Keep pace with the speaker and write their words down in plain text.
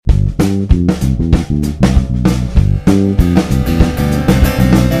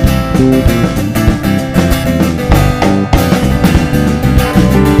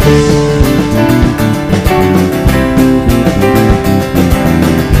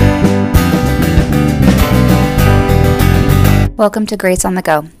Welcome to Grace on the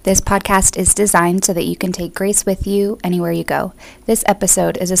Go. This podcast is designed so that you can take grace with you anywhere you go. This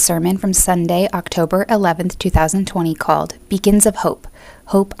episode is a sermon from Sunday, October 11th, 2020, called Beacons of Hope.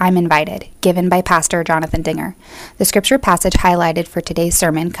 Hope I'm Invited, given by Pastor Jonathan Dinger. The scripture passage highlighted for today's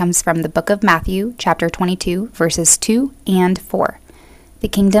sermon comes from the book of Matthew, chapter 22, verses 2 and 4. The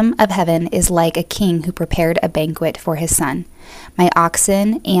kingdom of heaven is like a king who prepared a banquet for his son. My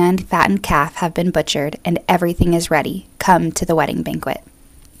oxen and fattened calf have been butchered, and everything is ready. Come to the wedding banquet.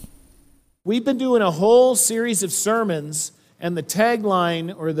 We've been doing a whole series of sermons, and the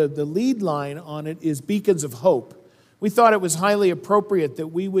tagline or the lead line on it is Beacons of Hope. We thought it was highly appropriate that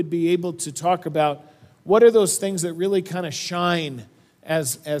we would be able to talk about what are those things that really kind of shine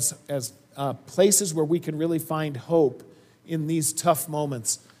as places where we can really find hope in these tough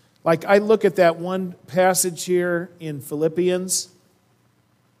moments. Like I look at that one passage here in Philippians.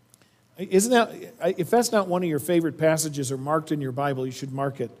 If that's not one of your favorite passages or marked in your Bible, you should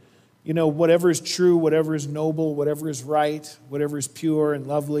mark it. You know, whatever is true, whatever is noble, whatever is right, whatever is pure and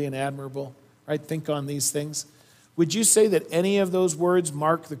lovely and admirable, right? Think on these things. Would you say that any of those words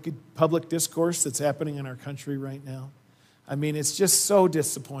mark the public discourse that's happening in our country right now? I mean, it's just so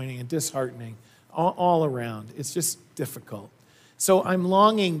disappointing and disheartening all around. It's just difficult. So I'm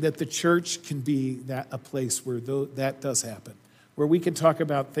longing that the church can be a place where that does happen, where we can talk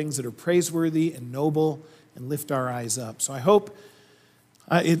about things that are praiseworthy and noble and lift our eyes up. So I hope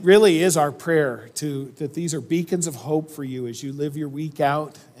it really is our prayer that these are beacons of hope for you as you live your week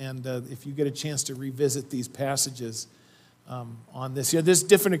out, and if you get a chance to revisit these passages on this. You know, this is a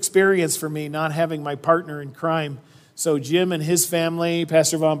different experience for me, not having my partner in crime. So Jim and his family,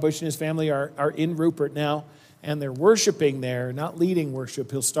 Pastor Von Bush and his family are in Rupert now, and they're worshiping there, not leading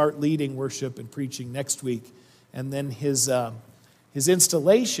worship. He'll start leading worship and preaching next week. And then his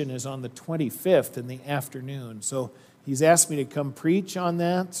installation is on the 25th in the afternoon. So he's asked me to come preach on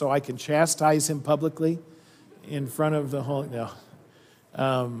that so I can chastise him publicly in front of the whole...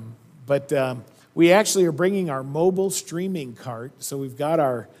 No. But we actually are bringing our mobile streaming cart. So we've got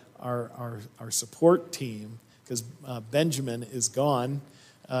our support team, because Benjamin is gone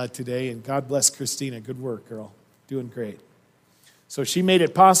today, and God bless Christina. Good work, girl. Doing great. So she made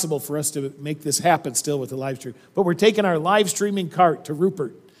it possible for us to make this happen still with the live stream. But we're taking our live streaming cart to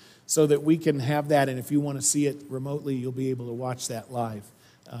Rupert so that we can have that, and if you want to see it remotely, you'll be able to watch that live,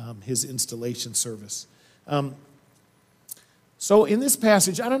 his installation service. So in this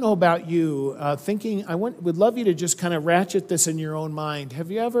passage, I don't know about you, would love you to just kind of ratchet this in your own mind.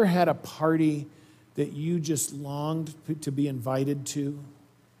 Have you ever had a party that you just longed to be invited to?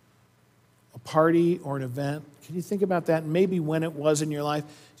 A party or an event? Can you think about that? And maybe when it was in your life?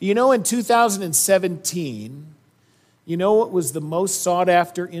 Do you know in 2017, you know what was the most sought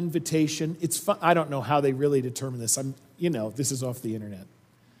after invitation? It's fun. I don't know how they really determine this. This is off the internet.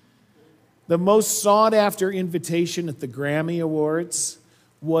 The most sought after invitation at the Grammy Awards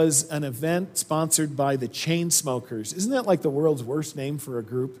was an event sponsored by the Chainsmokers. Isn't that like the world's worst name for a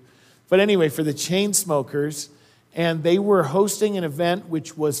group? But anyway, for the Chainsmokers, and they were hosting an event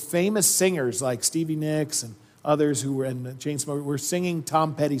which was famous singers like Stevie Nicks and others who were in the Chainsmokers were singing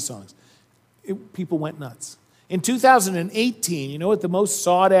Tom Petty songs. People went nuts. In 2018, you know what the most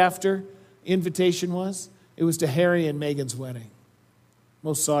sought after invitation was? It was to Harry and Meghan's wedding.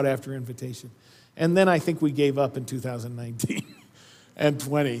 Most sought after invitation. And then I think we gave up in 2019 and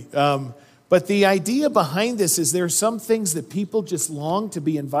 20. But the idea behind this is there are some things that people just long to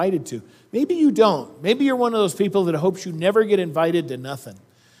be invited to. Maybe you don't. Maybe you're one of those people that hopes you never get invited to nothing.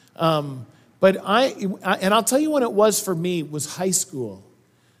 But I'll tell you when it was for me, was high school.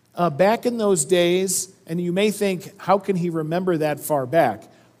 Back in those days, and you may think, how can he remember that far back?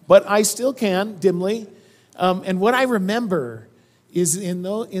 But I still can, dimly. And what I remember is in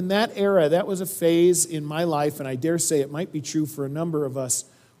that era, that was a phase in my life, and I dare say it might be true for a number of us,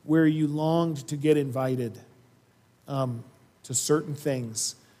 where you longed to get invited to certain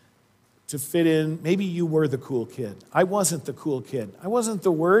things, to fit in. Maybe you were the cool kid. I wasn't the cool kid. I wasn't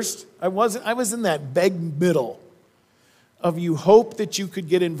the worst. I was in that beg middle of you hope that you could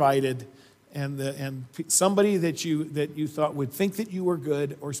get invited, and somebody that you thought would think that you were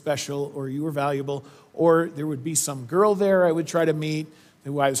good or special or you were valuable, or there would be some girl there I would try to meet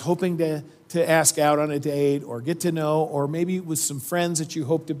who I was hoping to ask out on a date or get to know, or maybe it was some friends that you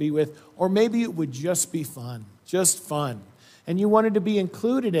hoped to be with, or maybe it would just be fun, just fun. And you wanted to be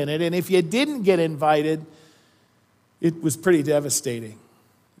included in it, and if you didn't get invited, it was pretty devastating.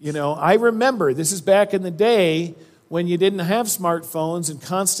 You know, I remember, this is back in the day when you didn't have smartphones and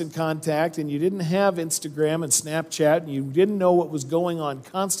constant contact, and you didn't have Instagram and Snapchat, and you didn't know what was going on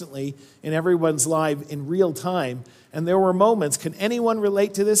constantly in everyone's life in real time, and there were moments, can anyone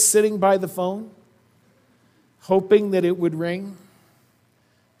relate to this, sitting by the phone, hoping that it would ring?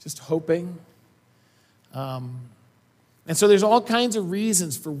 Just hoping. And so there's all kinds of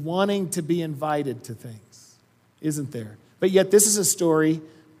reasons for wanting to be invited to things, isn't there? But yet this is a story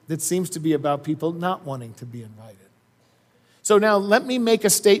that seems to be about people not wanting to be invited. So now let me make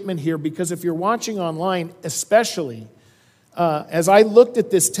a statement here, because if you're watching online, especially, as I looked at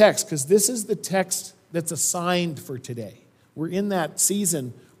this text, because this is the text that's assigned for today. We're in that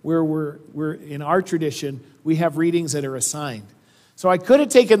season where we're in our tradition, we have readings that are assigned. So I could have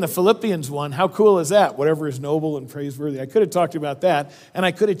taken the Philippians one. How cool is that? Whatever is noble and praiseworthy. I could have talked about that, and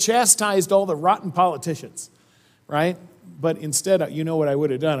I could have chastised all the rotten politicians, right? But instead, you know what I would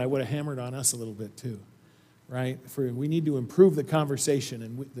have done? I would have hammered on us a little bit too, right? We need to improve the conversation,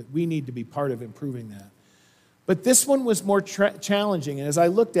 and we need to be part of improving that. But this one was more challenging, and as I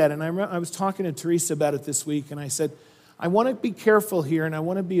looked at it, and I was talking to Teresa about it this week, and I said, I want to be careful here, and I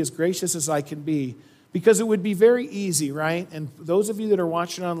want to be as gracious as I can be, because it would be very easy, right? And those of you that are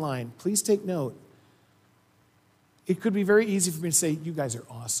watching online, please take note. It could be very easy for me to say, you guys are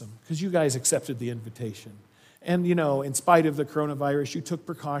awesome, because you guys accepted the invitation. And, you know, in spite of the coronavirus, you took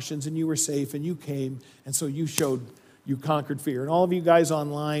precautions, and you were safe, and you came, and so you conquered fear. And all of you guys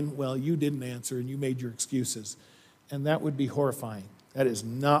online, well, you didn't answer, and you made your excuses. And that would be horrifying. That is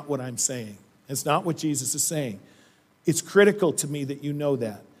not what I'm saying. It's not what Jesus is saying. It's critical to me that you know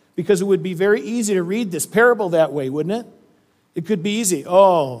that. Because it would be very easy to read this parable that way, wouldn't it? It could be easy.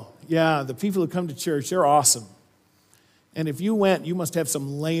 Oh, yeah, the people who come to church, they're awesome. And if you went, you must have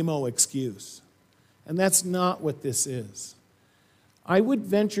some lame-o excuse. And that's not what this is. I would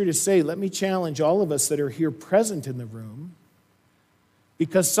venture to say, let me challenge all of us that are here present in the room,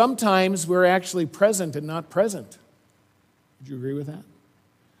 because sometimes we're actually present and not present. Would you agree with that?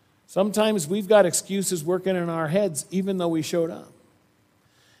 Sometimes we've got excuses working in our heads even though we showed up.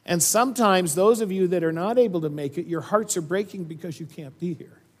 And sometimes those of you that are not able to make it, your hearts are breaking because you can't be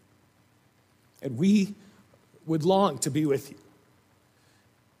here. And we would long to be with you.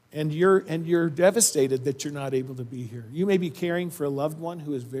 And you're devastated that you're not able to be here. You may be caring for a loved one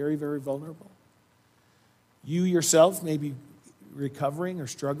who is very, very vulnerable. You yourself may be recovering or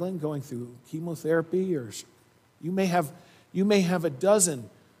struggling, going through chemotherapy, or you may have a dozen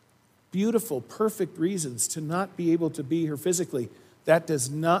beautiful, perfect reasons to not be able to be here physically. That does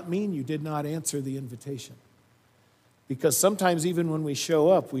not mean you did not answer the invitation. Because sometimes even when we show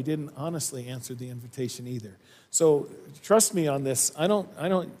up, we didn't honestly answer the invitation either. So trust me on this.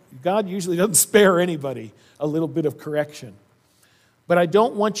 God usually doesn't spare anybody a little bit of correction. But I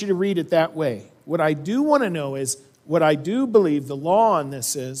don't want you to read it that way. What I do want to know is, what I do believe the law on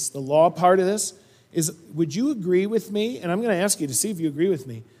this is, the law part of this, is would you agree with me, and I'm going to ask you to see if you agree with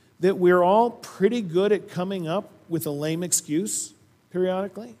me, that we're all pretty good at coming up with a lame excuse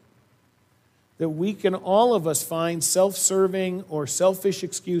periodically? That we can, all of us, find self-serving or selfish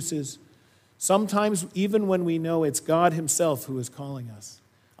excuses, sometimes even when we know it's God himself who is calling us.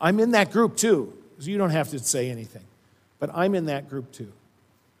 I'm in that group too, so you don't have to say anything, but I'm in that group too.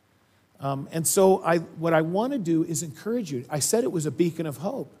 And so what I want to do is encourage you. I said it was a beacon of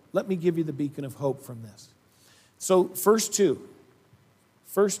hope. Let me give you the beacon of hope from this. So first two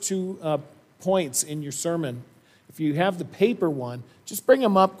points in your sermon, if you have the paper one, just bring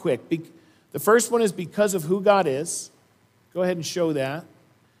them up quick. The first one is because of who God is. Go ahead and show that.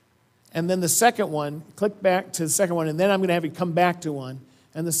 And then the second one, click back to the second one, and then I'm going to have you come back to one.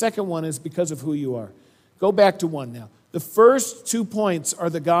 And the second one is because of who you are. Go back to one now. The first 2 points are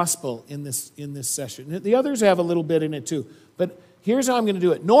the gospel in this session. The others have a little bit in it too. But here's how I'm going to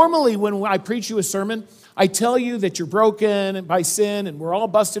do it. Normally, when I preach you a sermon, I tell you that you're broken by sin, and we're all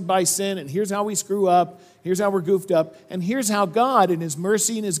busted by sin, and here's how we screw up, here's how we're goofed up, and here's how God, in his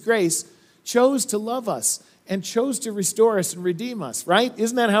mercy and his grace, chose to love us and chose to restore us and redeem us, right?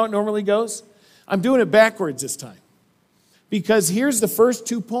 Isn't that how it normally goes? I'm doing it backwards this time. Because here's the first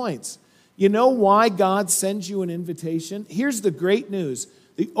 2 points. You know why God sends you an invitation? Here's the great news.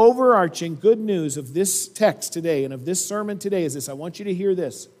 The overarching good news of this text today and of this sermon today is this. I want you to hear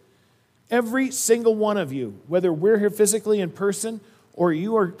this. Every single one of you, whether we're here physically in person or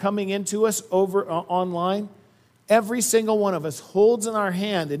you are coming into us over online, every single one of us holds in our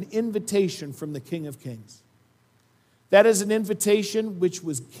hand an invitation from the King of Kings. That is an invitation which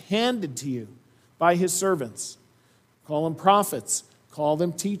was handed to you by his servants. Call them prophets, call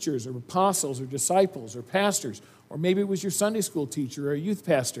them teachers or apostles or disciples or pastors, or maybe it was your Sunday school teacher or a youth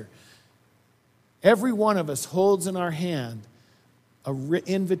pastor. Every one of us holds in our hand an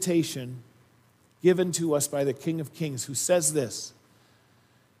invitation given to us by the King of Kings, who says this: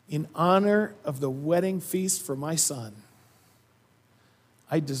 in honor of the wedding feast for my son,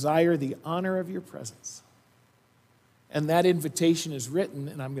 I desire the honor of your presence. And that invitation is written,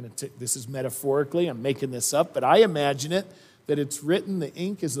 and this is metaphorically, I'm making this up, but I imagine it, that it's written, the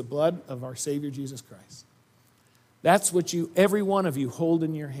ink is the blood of our Savior Jesus Christ. That's what every one of you hold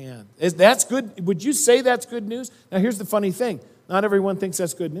in your hand. That's good. Would you say that's good news? Now here's the funny thing. Not everyone thinks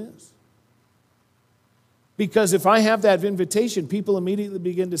that's good news. Because if I have that invitation, people immediately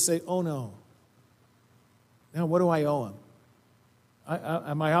begin to say, oh no. Now what do I owe him?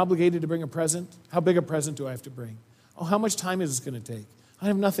 Am I obligated to bring a present? How big a present do I have to bring? Oh, how much time is this going to take? I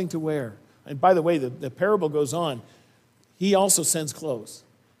have nothing to wear. And by the way, the parable goes on. He also sends clothes.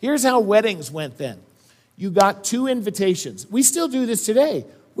 Here's how weddings went then. You got 2 invitations. We still do this today.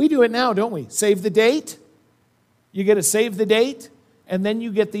 We do it now, don't we? Save the date. You get to save the date, and then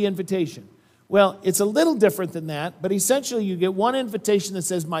you get the invitation. Well, it's a little different than that, but essentially you get one invitation that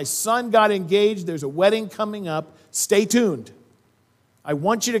says, my son got engaged, there's a wedding coming up, stay tuned. I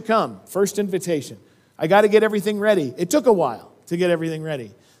want you to come. First invitation. I got to get everything ready. It took a while to get everything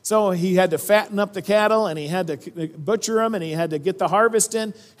ready. So he had to fatten up the cattle, and he had to butcher them, and he had to get the harvest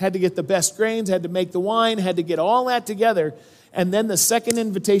in, had to get the best grains, had to make the wine, had to get all that together. And then the second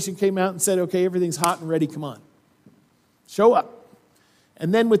invitation came out and said, okay, everything's hot and ready, come on. Show up.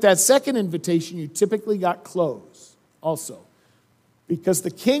 And then with that second invitation, you typically got clothes also. Because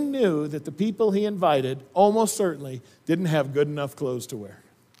the king knew that the people he invited almost certainly didn't have good enough clothes to wear.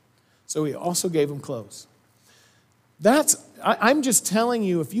 So he also gave them clothes. I'm just telling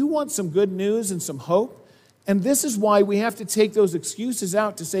you, if you want some good news and some hope, and this is why we have to take those excuses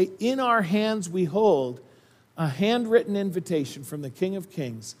out to say, in our hands we hold a handwritten invitation from the King of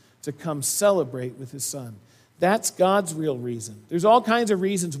Kings to come celebrate with his son. That's God's real reason. There's all kinds of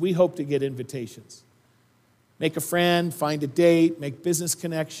reasons we hope to get invitations. Make a friend, find a date, make business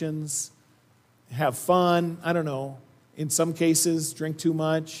connections, have fun, I don't know. In some cases, drink too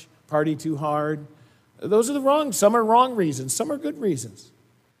much, party too hard. Those are some are wrong reasons, some are good reasons.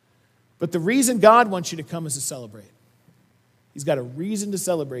 But the reason God wants you to come is to celebrate. He's got a reason to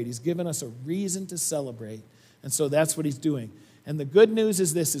celebrate. He's given us a reason to celebrate. And so that's what he's doing. And the good news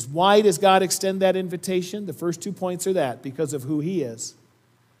is this, is why does God extend that invitation? The first 2 points are that, because of who he is.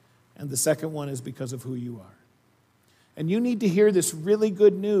 And the second one is because of who you are. And you need to hear this really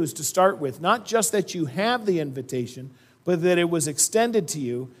good news to start with. Not just that you have the invitation, but that it was extended to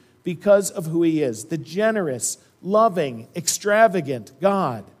you because of who he is. The generous, loving, extravagant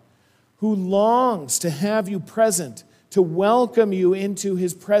God who longs to have you present, to welcome you into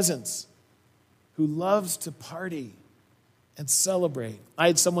his presence, who loves to party and celebrate. I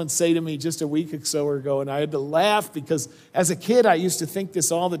had someone say to me just a week or so ago, and I had to laugh because as a kid, I used to think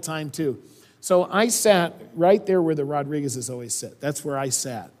this all the time too. So I sat right there where the Rodriguezes always sit. That's where I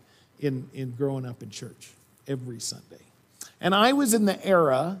sat in growing up in church every Sunday. And I was in the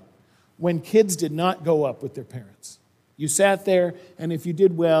era when kids did not go up with their parents. You sat there, and if you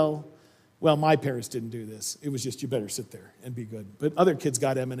did well, my parents didn't do this. It was just, you better sit there and be good. But other kids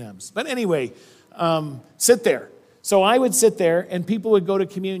got M&Ms. But anyway, sit there. So I would sit there, and people would go to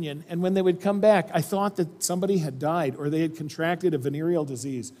communion, and when they would come back, I thought that somebody had died, or they had contracted a venereal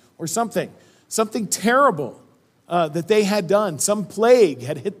disease, or something terrible that they had done. Some plague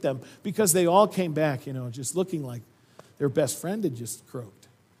had hit them, because they all came back, just looking like their best friend had just croaked.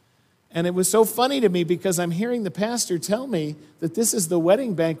 And it was so funny to me because I'm hearing the pastor tell me that this is the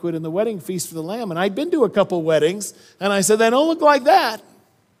wedding banquet and the wedding feast for the Lamb. And I'd been to a couple weddings, and I said, they don't look like that.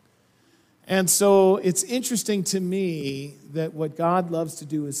 And so it's interesting to me that what God loves to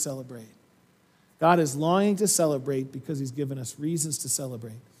do is celebrate. God is longing to celebrate because he's given us reasons to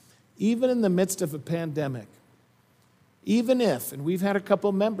celebrate. Even in the midst of a pandemic, even if, and we've had a couple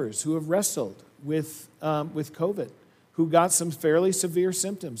members who have wrestled with COVID, who got some fairly severe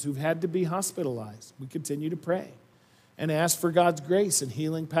symptoms, who've had to be hospitalized. We continue to pray and ask for God's grace and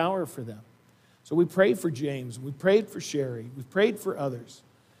healing power for them. So we prayed for James, we prayed for Sherry, we've prayed for others.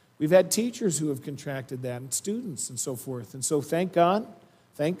 We've had teachers who have contracted that, and students and so forth. And so thank God,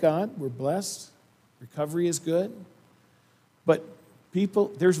 we're blessed. Recovery is good. But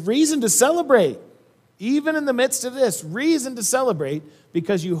people, there's reason to celebrate. Even in the midst of this, reason to celebrate,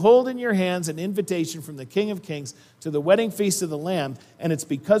 because you hold in your hands an invitation from the King of Kings to the wedding feast of the Lamb, and it's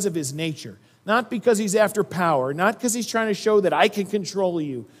because of his nature. Not because he's after power, not because he's trying to show that I can control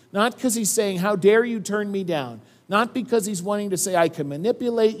you, not because he's saying, how dare you turn me down, Not because he's wanting to say, I can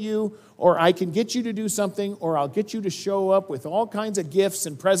manipulate you, or I can get you to do something, or I'll get you to show up with all kinds of gifts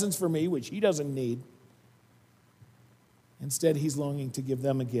and presents for me, which he doesn't need. Instead, he's longing to give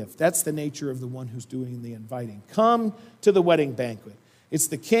them a gift. That's the nature of the one who's doing the inviting. Come to the wedding banquet. It's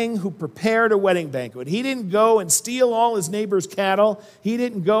the king who prepared a wedding banquet. He didn't go and steal all his neighbor's cattle. He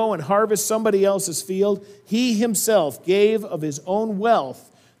didn't go and harvest somebody else's field. He himself gave of his own wealth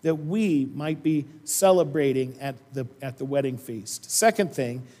that we might be celebrating at the wedding feast. Second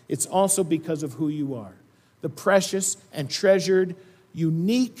thing, it's also because of who you are. The precious and treasured,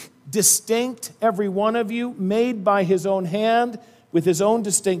 unique, distinct, every one of you, made by his own hand, with his own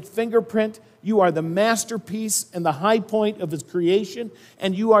distinct fingerprint. You are the masterpiece and the high point of his creation,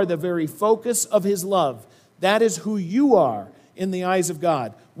 and you are the very focus of his love. That is who you are in the eyes of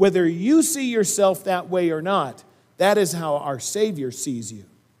God. Whether you see yourself that way or not, that is how our Savior sees you.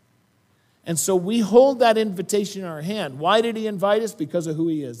 And so we hold that invitation in our hand. Why did he invite us? Because of who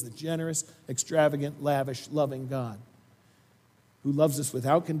he is, the generous, extravagant, lavish, loving God who loves us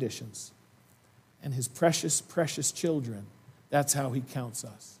without conditions. And his precious, precious children, that's how he counts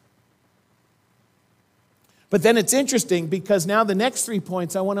us. But then it's interesting because now the next 3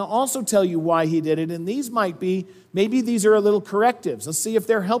 points, I want to also tell you why he did it. And these might be, maybe these are a little correctives. Let's see if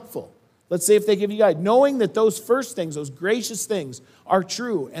they're helpful. Let's see if they give you guide. Knowing that those first things, those gracious things, are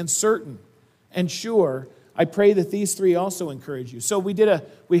true and certain and sure, I pray that these 3 also encourage you. So we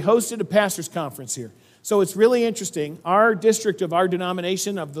hosted a pastor's conference here. So it's really interesting. Our district of our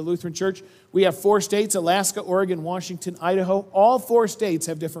denomination of the Lutheran Church, we have 4 states, Alaska, Oregon, Washington, Idaho. All 4 states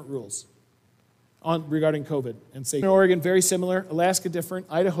have different rules regarding COVID and safety. In Oregon, very similar. Alaska, different.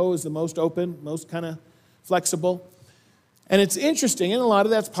 Idaho is the most open, most kind of flexible. And it's interesting, and a lot of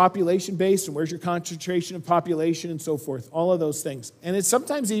that's population-based, and where's your concentration of population and so forth, all of those things. And it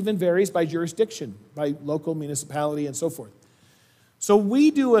sometimes even varies by jurisdiction, by local municipality and so forth. So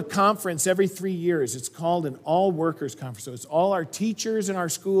we do a conference every 3 years. It's called an all-workers conference. So it's all our teachers in our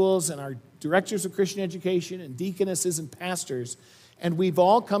schools and our directors of Christian education and deaconesses and pastors. And we've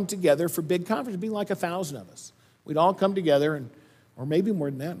all come together for big conference. It'd be like 1,000 of us. We'd all come together, or maybe more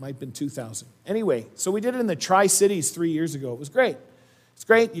than that. It might have been 2,000. Anyway, so we did it in the Tri-Cities 3 years ago. It was great. It's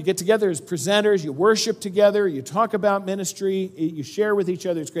great. You get together as presenters. You worship together. You talk about ministry. You share with each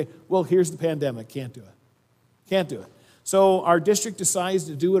other. It's great. Well, here's the pandemic. Can't do it. Can't do it. So our district decides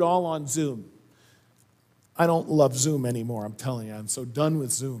to do it all on Zoom. I don't love Zoom anymore, I'm telling you. I'm so done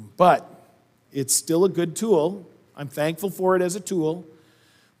with Zoom. But it's still a good tool. I'm thankful for it as a tool.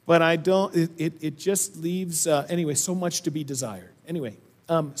 But it just leaves, anyway, so much to be desired. Anyway,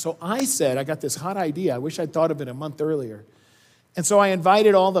 so I said, I got this hot idea. I wish I'd thought of it a month earlier. And so I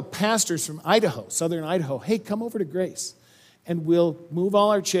invited all the pastors from Idaho, southern Idaho. Hey, come over to Grace. And we'll move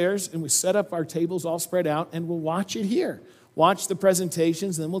all our chairs, and we set up our tables all spread out, and we'll watch it here. Watch the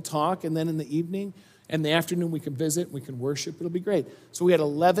presentations, and then we'll talk, and then in the evening and the afternoon we can visit, we can worship. It'll be great. So we had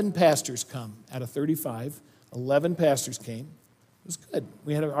 11 pastors come out of 35. 11 pastors came. It was good.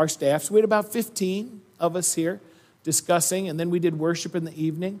 We had our staff. So we had about 15 of us here discussing, and then we did worship in the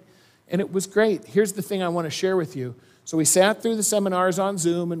evening, and it was great. Here's the thing I want to share with you. So we sat through the seminars on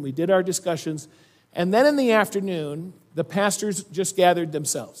Zoom, and we did our discussions, and then in the afternoon, the pastors just gathered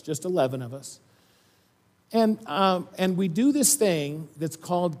themselves, just 11 of us. And we do this thing that's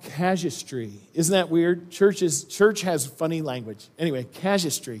called casuistry. Isn't that weird? Church has funny language. Anyway,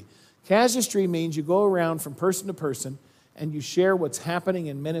 casuistry. Casuistry means you go around from person to person and you share what's happening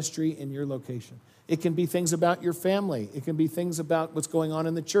in ministry in your location. It can be things about your family. It can be things about what's going on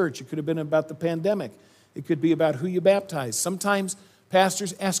in the church. It could have been about the pandemic. It could be about who you baptize. Sometimes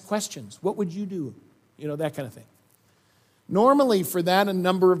pastors ask questions. What would you do? You know, that kind of thing. Normally, for that a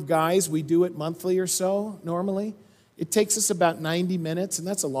number of guys, we do it monthly or so, normally. It takes us about 90 minutes, and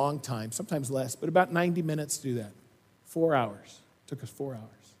that's a long time, sometimes less, but about 90 minutes to do that. 4 hours. It took us 4 hours.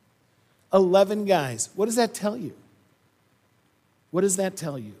 11 guys. What does that tell you? What does that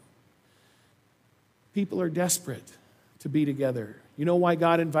tell you? People are desperate to be together. You know why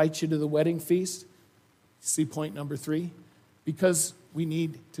God invites you to the wedding feast? See point number 3? Because we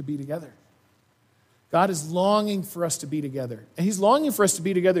need to be together. God is longing for us to be together. And he's longing for us to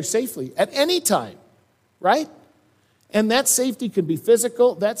be together safely at any time, right? And that safety can be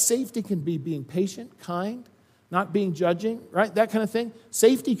physical. That safety can be being patient, kind, not being judging, right? That kind of thing.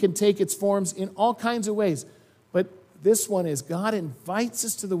 Safety can take its forms in all kinds of ways. But this one is God invites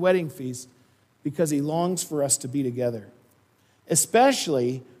us to the wedding feast because he longs for us to be together,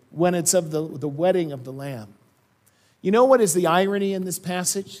 especially when it's of the wedding of the Lamb. You know what is the irony in this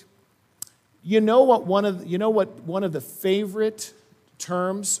passage? You know what one of the favorite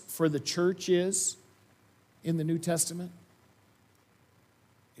terms for the church is? in the New Testament?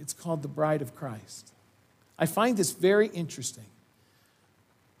 It's called the bride of Christ. I find this very interesting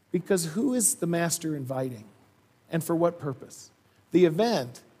because who is the master inviting and for what purpose? The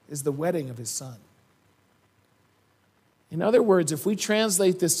event is the wedding of his son. In other words, if we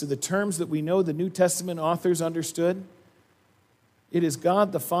translate this to the terms that we know the New Testament authors understood, it is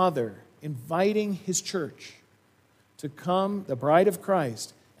God the Father inviting his church to come, the bride of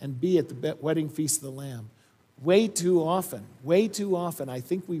Christ, and be at the wedding feast of the Lamb. Way too often, I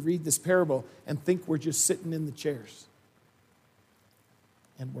think we read this parable and think we're just sitting in the chairs.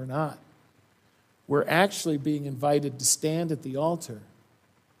 And we're not. We're actually being invited to stand at the altar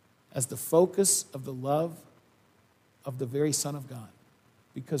as the focus of the love of the very Son of God,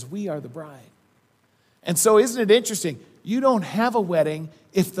 because we are the bride. And so isn't it interesting? You don't have a wedding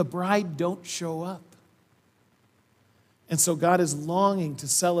if the bride don't show up. And so God is longing to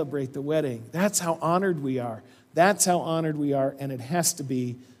celebrate the wedding. That's how honored we are. That's how honored we are, and it has to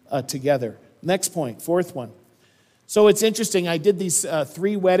be together. Next point, fourth one. So it's interesting. I did these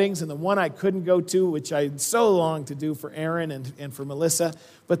 3 weddings, and the one I couldn't go to, which I so longed to do for Aaron and for Melissa.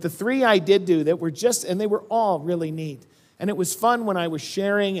 But the 3 I did do that were just, and they were all really neat. And it was fun when I was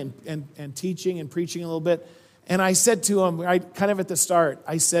sharing and teaching and preaching a little bit. And I said to them, kind of at the start,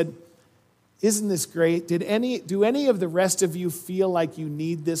 I said, isn't this great? Do any of the rest of you feel like you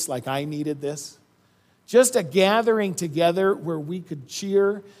need this, like I needed this? Just a gathering together where we could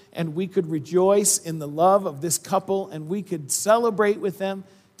cheer and we could rejoice in the love of this couple and we could celebrate with them.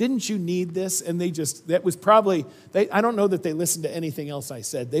 Didn't you need this? And that was probably, I don't know that they listened to anything else I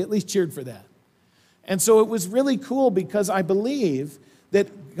said. They at least cheered for that. And so it was really cool because I believe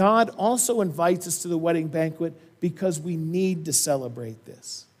that God also invites us to the wedding banquet because we need to celebrate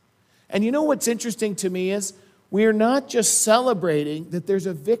this. And you know what's interesting to me is we are not just celebrating that there's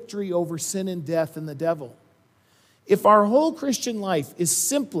a victory over sin and death and the devil. If our whole Christian life is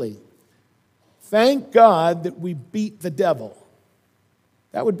simply, thank God that we beat the devil,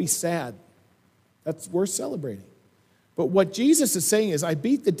 that would be sad. That's worth celebrating. But what Jesus is saying is, I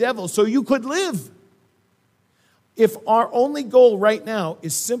beat the devil so you could live. If our only goal right now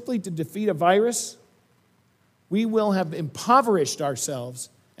is simply to defeat a virus, we will have impoverished ourselves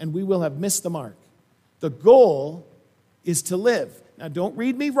and we will have missed the mark. The goal is to live. Now, don't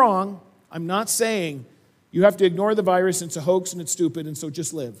read me wrong. I'm not saying you have to ignore the virus and it's a hoax and it's stupid and so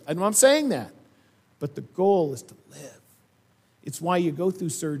just live. I'm not saying that. But the goal is to live. It's why you go through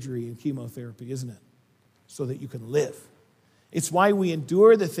surgery and chemotherapy, isn't it? So that you can live. It's why we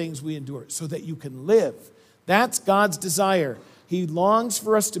endure the things we endure, so that you can live. That's God's desire. He longs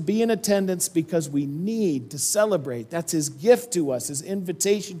for us to be in attendance because we need to celebrate. That's his gift to us, his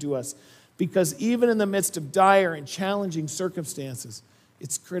invitation to us. Because even in the midst of dire and challenging circumstances,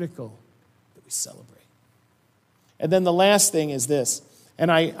 it's critical that we celebrate. And then the last thing is this. And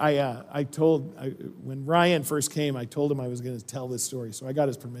when Ryan first came, I told him I was going to tell this story, so I got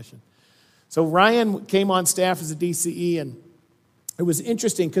his permission. So Ryan came on staff as a DCE, and it was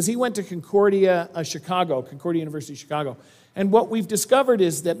interesting because he went to Concordia University, Chicago. And what we've discovered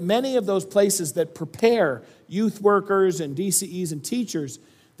is that many of those places that prepare youth workers and DCEs and teachers,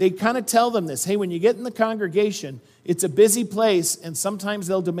 they kind of tell them this, hey, when you get in the congregation, it's a busy place, and sometimes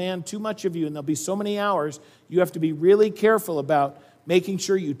they'll demand too much of you, and there'll be so many hours, you have to be really careful about making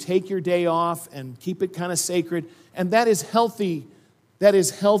sure you take your day off and keep it kind of sacred. And that is healthy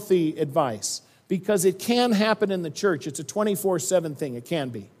advice, because it can happen in the church. It's a 24/7 thing. It can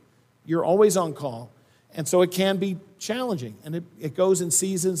be. You're always on call, and so it can be challenging, and it goes in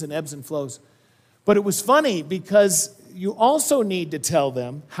seasons and ebbs and flows. But it was funny because you also need to tell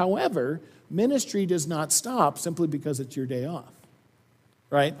them, however, ministry does not stop simply because it's your day off,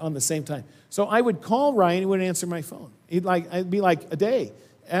 right, on the same time. So I would call Ryan, he wouldn't answer my phone. I'd be like a day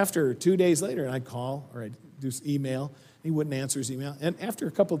after, 2 days later, and I'd call or I'd do email. He wouldn't answer his email. And after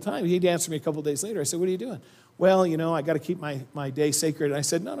a couple of times, he'd answer me a couple of days later. I said, what are you doing? Well, I got to keep my day sacred. And I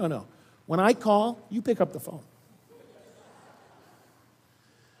said, no. When I call, you pick up the phone.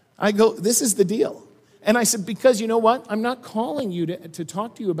 I go, this is the deal. And I said, because you know what? I'm not calling you to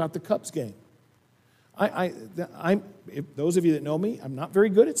talk to you about the Cubs game. If those of you that know me, I'm not very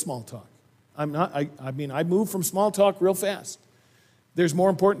good at small talk. I move from small talk real fast. There's more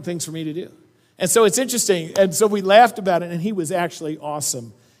important things for me to do. And so it's interesting. And so we laughed about it, and he was actually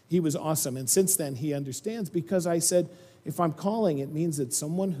awesome. He was awesome. And since then, he understands, because I said, if I'm calling, it means that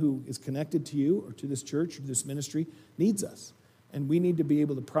someone who is connected to you or to this church or this ministry needs us. And we need to be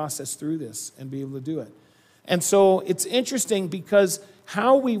able to process through this and be able to do it. And so it's interesting because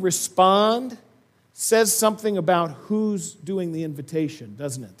how we respond says something about who's doing the invitation,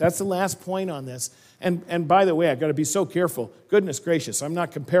 doesn't it? That's the last point on this. And by the way, I've got to be so careful. Goodness gracious, I'm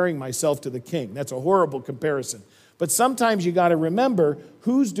not comparing myself to the king. That's a horrible comparison. But sometimes you got to remember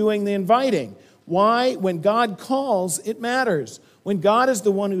who's doing the inviting. Why? When God calls, it matters. When God is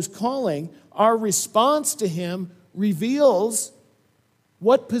the one who's calling, our response to him reveals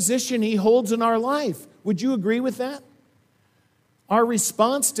what position he holds in our life. Would you agree with that? Our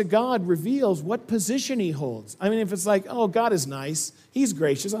response to God reveals what position he holds. I mean, if it's like, oh, God is nice, he's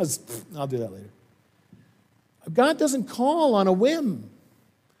gracious, I'll do that later. God doesn't call on a whim.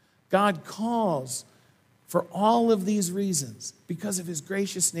 God calls for all of these reasons, because of his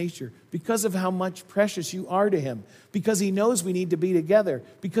gracious nature, because of how much precious you are to him, because he knows we need to be together,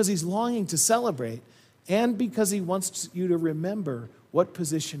 because he's longing to celebrate, and because he wants you to remember what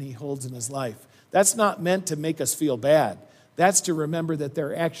position he holds in his life. That's not meant to make us feel bad. That's to remember that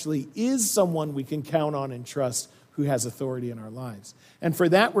there actually is someone we can count on and trust who has authority in our lives. And for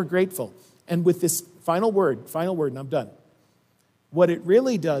that, we're grateful. And with this final word, and I'm done. What it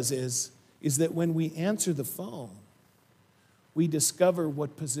really does is that when we answer the phone, we discover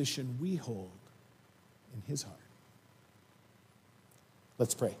what position we hold in his heart.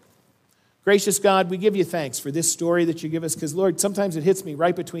 Let's pray. Gracious God, we give you thanks for this story that you give us, because, Lord, sometimes it hits me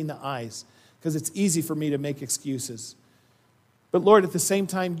right between the eyes, because it's easy for me to make excuses. But, Lord, at the same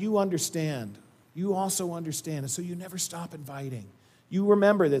time, you understand. You also understand, and so you never stop inviting. You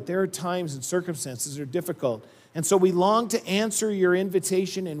remember that there are times and circumstances that are difficult, and so we long to answer your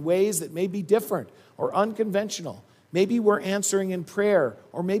invitation in ways that may be different or unconventional. Maybe we're answering in prayer,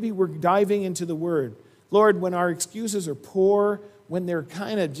 or maybe we're diving into the Word. Lord, when our excuses are poor, when they're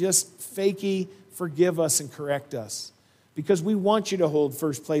kind of just fakey, forgive us and correct us. Because we want you to hold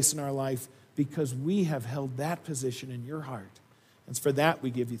first place in our life, because we have held that position in your heart. And for that,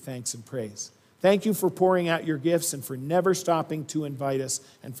 we give you thanks and praise. Thank you for pouring out your gifts and for never stopping to invite us,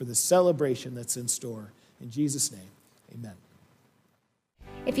 and for the celebration that's in store. In Jesus' name, amen.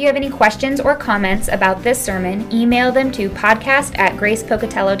 If you have any questions or comments about this sermon, email them to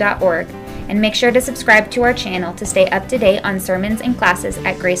podcast@gracepocatello.org. And make sure to subscribe to our channel to stay up to date on sermons and classes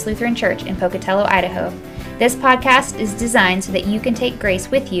at Grace Lutheran Church in Pocatello, Idaho. This podcast is designed so that you can take grace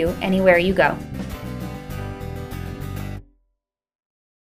with you anywhere you go.